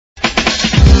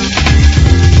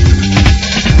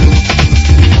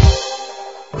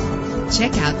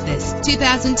Check out this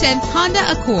 2010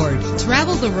 Honda Accord.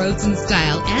 Travel the roads in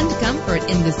style and comfort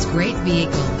in this great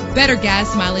vehicle. Better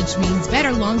gas mileage means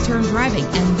better long-term driving,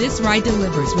 and this ride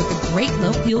delivers with a great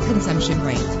low fuel consumption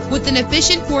rate. With an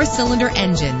efficient 4-cylinder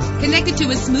engine connected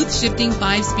to a smooth shifting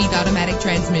 5-speed automatic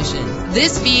transmission,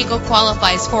 this vehicle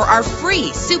qualifies for our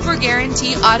free Super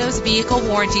Guarantee Autos Vehicle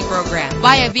Warranty Program.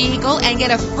 Buy a vehicle and get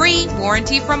a free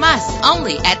warranty from us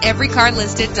only at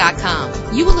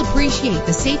everycarlisted.com. You will appreciate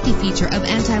the safety feature of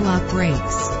anti-lock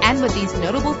brakes. And with these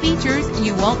notable features,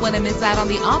 you won't want to miss out on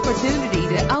the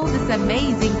opportunity to own this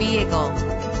amazing vehicle.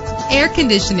 Air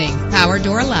conditioning, power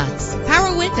door locks,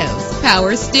 power windows,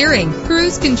 power steering,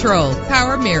 cruise control,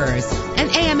 power mirrors, an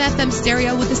AM/FM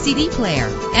stereo with a CD player.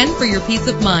 And for your peace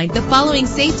of mind, the following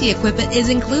safety equipment is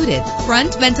included: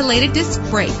 front ventilated disc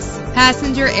brakes,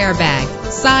 passenger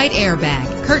airbag, side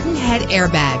airbag, curtain head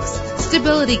airbags,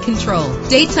 stability control,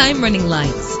 daytime running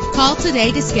lights. Call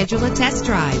today to schedule a test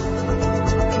drive.